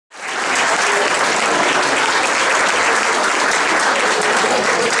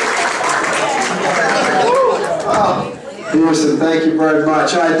Emerson, thank you very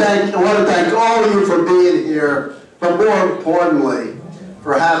much. I want to thank all of you for being here, but more importantly,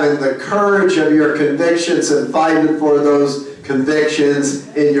 for having the courage of your convictions and fighting for those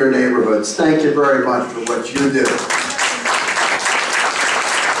convictions in your neighborhoods. Thank you very much for what you do.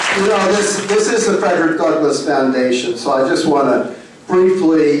 You know, this is the Frederick Douglass Foundation, so I just want to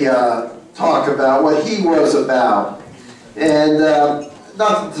briefly talk about what he was about. And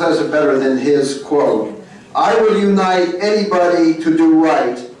nothing says it better than his quote. I will unite anybody to do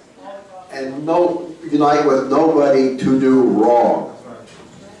right and unite with nobody to do wrong.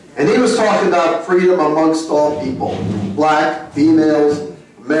 And he was talking about freedom amongst all people. Black, females,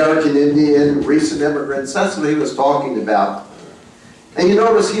 American Indian, recent immigrants. That's what he was talking about. And you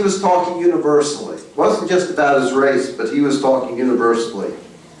notice he was talking universally. It wasn't just about his race, but he was talking universally.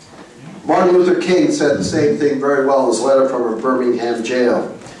 Martin Luther King said the same thing very well in his letter from a Birmingham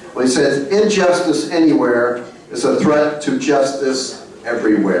jail, when he said, injustice anywhere is a threat to justice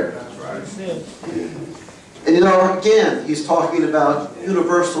everywhere. That's right. And you know, again, he's talking about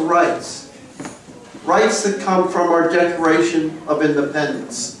universal rights. Rights that come from our Declaration of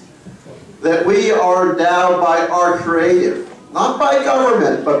Independence. That we are endowed by our Creator, not by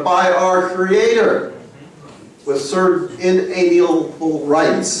government, but by our Creator, with certain inalienable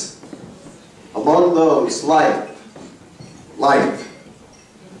rights. Among those, life,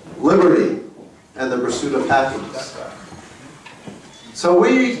 liberty, and the pursuit of happiness. So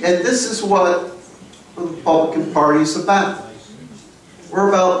and this is what the Republican Party is about. We're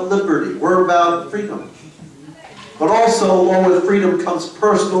about liberty. We're about freedom. But also, along with freedom comes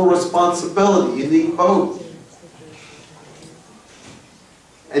personal responsibility. You need both.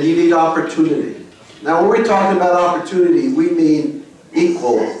 And you need opportunity. Now, when we're talking about opportunity, we mean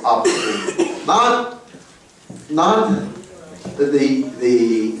equal opportunity. Not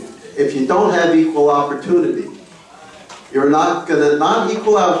if you don't have equal opportunity, you're not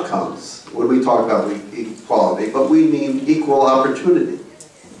equal outcomes when we talk about equality, but we mean equal opportunity.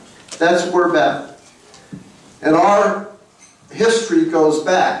 That's what we're about. And our history goes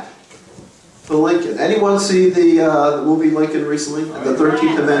back to Lincoln. Anyone see the movie Lincoln recently, and the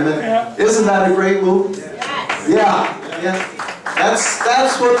 13th Amendment? Isn't that a great movie? Yeah.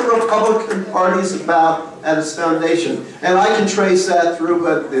 That's what the Republican Party is about at its foundation. And I can trace that through,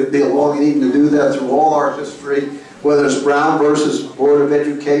 but it'd be a long evening to do that, through all our history, whether it's Brown versus Board of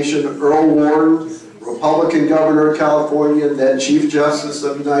Education, Earl Warren, Republican governor of California, then Chief Justice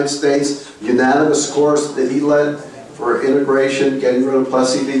of the United States, unanimous course that he led for integration, getting rid of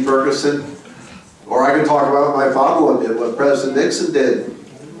Plessy v. Ferguson. Or I can talk about what my father-in-law did, what President Nixon did.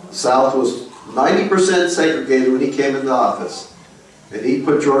 The South was 90% segregated when he came into office. And he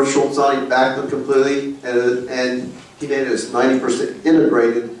put George Shultz on, he backed them completely, and he made it as 90%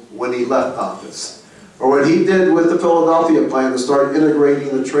 integrated when he left office. Or what he did with the Philadelphia plan to start integrating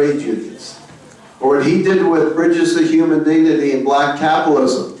the trade unions. Or what he did with Bridges to Human Dignity and black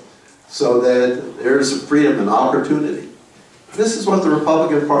capitalism, so that there's freedom and opportunity. This is what the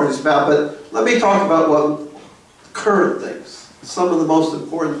Republican Party is about, but let me talk about what current things, some of the most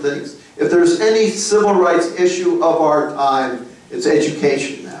important things. If there's any civil rights issue of our time, it's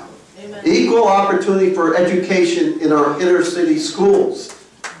education now. Amen. Equal opportunity for education in our inner city schools.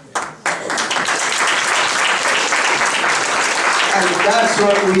 And that's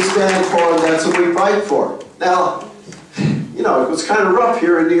what we stand for, and that's what we fight for. Now, you know, it was kind of rough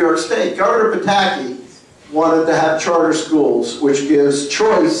here in New York State. Governor Pataki wanted to have charter schools, which gives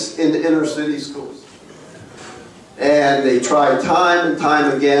choice in the inner city schools. And they tried time and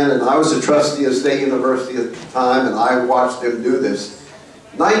time again, and I was a trustee of State University at the time, and I watched them do this.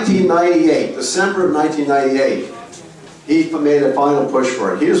 1998, December of 1998, he made a final push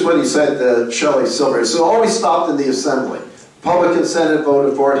for it. Here's what he said to Shelley Silver. He said, it always stopped in the Assembly. Republican Senate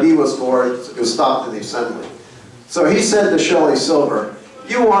voted for it, he was for it, it was stopped in the Assembly. So he said to Shelley Silver,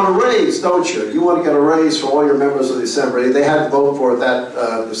 you want a raise, don't you? You want to get a raise for all your members of the Assembly. They had to vote for it that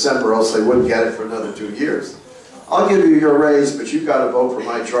December, else they wouldn't get it for another 2 years. I'll give you your raise, but you've got to vote for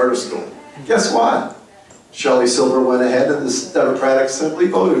my charter school. Guess what? Shelley Silver went ahead and the Democratic Assembly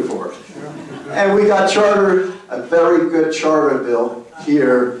voted for it. And we got a very good charter bill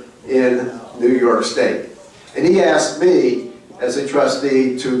here in New York State. And he asked me, as a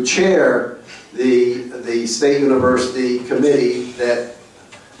trustee, to chair the State University committee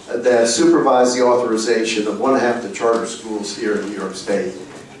that supervised the authorization of 1.5 the charter schools here in New York State.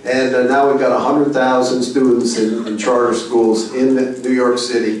 And now we've got 100,000 students in charter schools in New York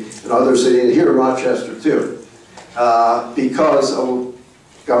City and other cities, and here in Rochester too, because of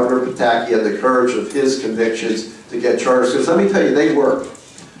Governor Pataki and the courage of his convictions to get charter schools. Let me tell you, they work.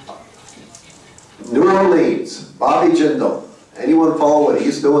 New Orleans, Bobby Jindal. Anyone follow what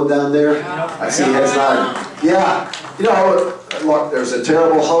he's doing down there? I see heads nodding. Yeah, you know, look, there's a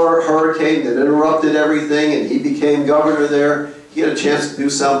terrible hurricane that interrupted everything, and he became governor there. He had a chance to do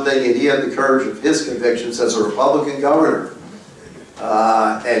something, and he had the courage of his convictions as a Republican governor.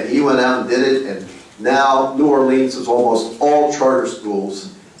 And he went out and did it, and now New Orleans is almost all charter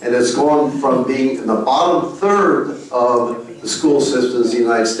schools, and it's gone from being in the bottom third of the school systems in the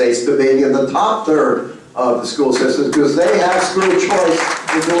United States to being in the top third of the school systems, because they have school choice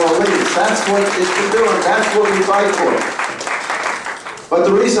in New Orleans. That's what it's been doing. That's what we fight for. But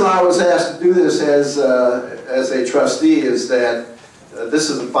the reason I was asked to do this as a trustee is that this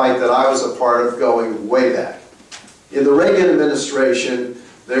is a fight that I was a part of going way back. In the Reagan administration,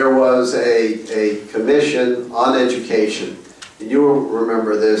 there was a commission on education, and you will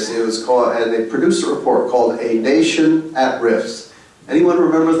remember this. It was called, and they produced a report called "A Nation at Risk." Anyone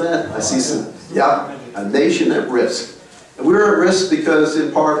remember that? I see some. Yeah. A nation at risk. And we were at risk because,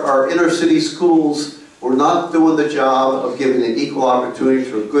 in part, our inner city schools were not doing the job of giving an equal opportunity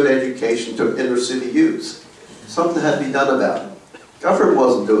for a good education to inner city youths. Something had to be done about it. Government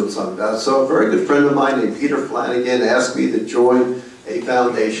wasn't doing something about it. So a very good friend of mine named Peter Flanagan asked me to join a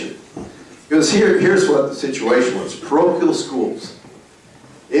foundation. Because here's what the situation was. Parochial schools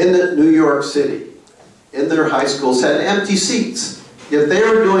in New York City, in their high schools, had empty seats. Yet they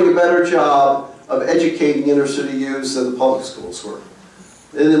were doing a better job of educating inner city youths than the public schools were.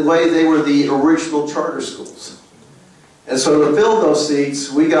 And in a way, they were the original charter schools. And so to fill those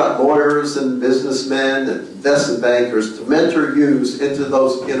seats, we got lawyers and businessmen and investment bankers to mentor youths into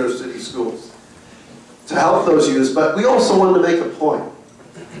those inner city schools, to help those youths. But we also wanted to make a point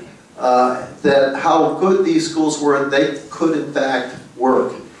that how good these schools were, they could in fact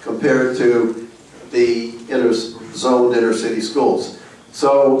work compared to the zoned inner city schools.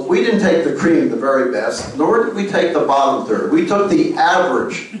 So we didn't take the cream, the very best, nor did we take the bottom third. We took the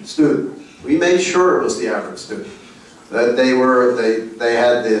average student. We made sure it was the average student. That they were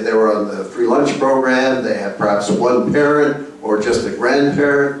on the free lunch program, they had perhaps one parent or just a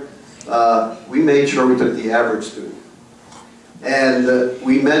grandparent. We made sure we took the average student. And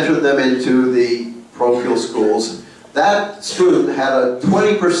we measured them into the parochial schools. That student had a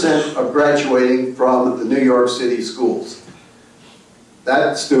 20% of graduating from the New York City schools.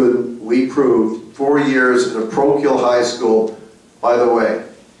 That student, we proved, 4 years in a parochial high school. By the way,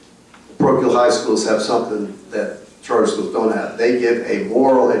 parochial high schools have something that charter schools don't have. They give a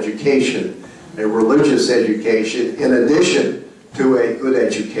moral education, a religious education, in addition to a good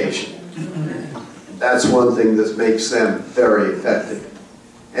education. That's one thing that makes them very effective.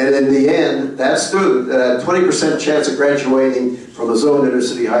 And in the end, that student, 20% chance of graduating from a zoned inner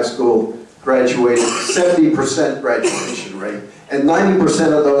city high school, graduated 70% graduation rate. And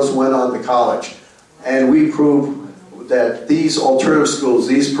 90% of those went on to college. And we proved that these alternative schools,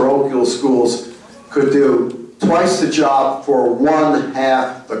 these parochial schools, could do twice the job for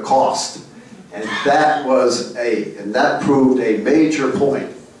 1/2 the cost. And that proved a major point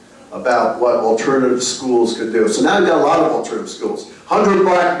about what alternative schools could do. So now we've got a lot of alternative schools. 100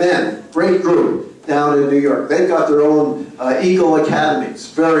 black men, great group down in New York. They've got their own Eagle Academies,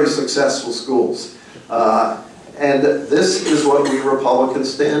 very successful schools. And this is what we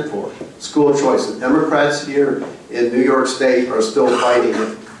Republicans stand for, school choice. The Democrats here in New York State are still fighting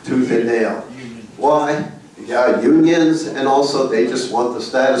it tooth and nail. Why? Yeah, unions, and also they just want the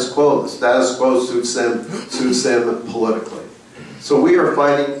status quo. The status quo suits them politically. So we are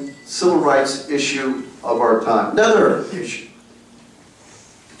fighting civil rights issue of our time. Another issue,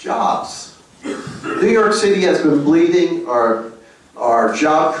 jobs. New York City has been bleeding our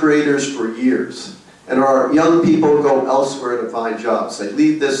job creators for years. And our young people go elsewhere to find jobs. They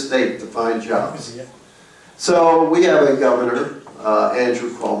leave this state to find jobs. So we have a governor, Andrew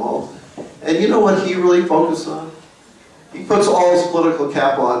Cuomo, and you know what he really focused on? He puts all his political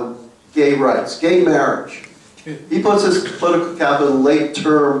capital on gay rights, gay marriage. He puts his political capital in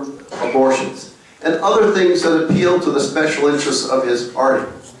late-term abortions and other things that appeal to the special interests of his party,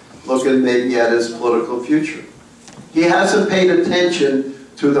 looking maybe at his political future. He hasn't paid attention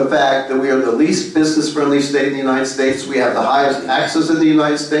to the fact that we are the least business-friendly state in the United States. We have the highest taxes in the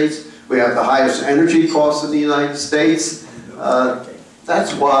United States. We have the highest energy costs in the United States.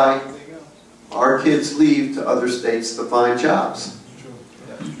 That's why our kids leave to other states to find jobs.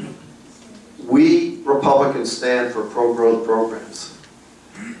 We Republicans stand for pro-growth programs.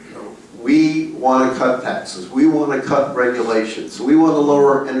 We want to cut taxes. We want to cut regulations. We want to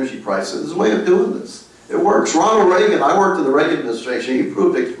lower energy prices. There's a way of doing this. It works. Ronald Reagan, I worked in the Reagan administration. He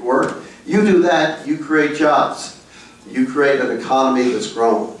proved it could work. You do that, you create jobs. You create an economy that's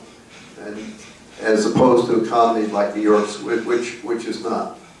grown. as opposed to economies like New York's, which is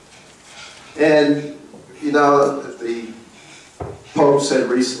not. And, you know, the Pope said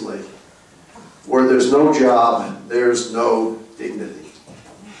recently, where there's no job, there's no dignity.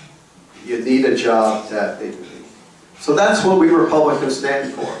 You need a job to have dignity. So that's what we Republicans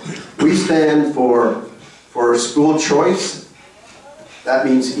stand for. We stand for school choice. That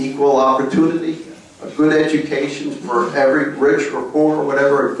means equal opportunity, a good education for every rich or poor,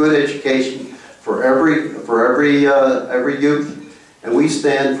 whatever, a good education for every youth. And we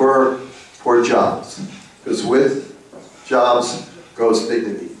stand for jobs, because with jobs goes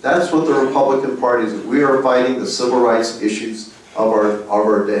dignity. That's what the Republican Party is. We are fighting the civil rights issues of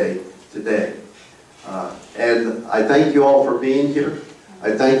our day today. And I thank you all for being here.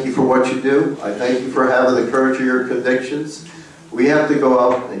 I thank you for what you do. I thank you for having the courage of your convictions. We have to go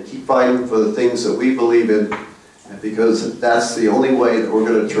out and keep fighting for the things that we believe in, because that's the only way that we're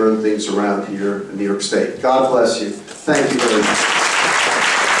going to turn things around here in New York State. God bless you. Thank you very much.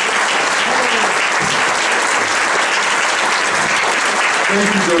 Thank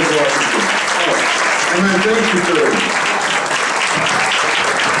you, George Washington. And thank you, Frederick.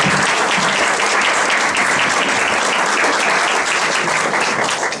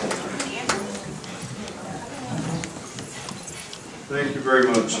 Thank you very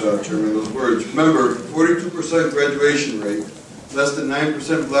much, Chairman, those words. Remember, 42% graduation rate, less than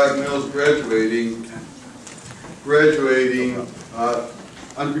 9% black males graduating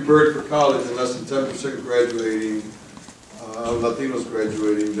unprepared for college, and less than 10% graduating, Latinos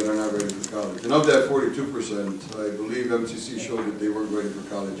graduating that are not ready for college. And of that 42%, I believe MCC showed that they weren't ready for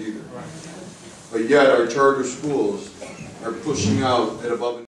college either. But yet our charter schools are pushing out at above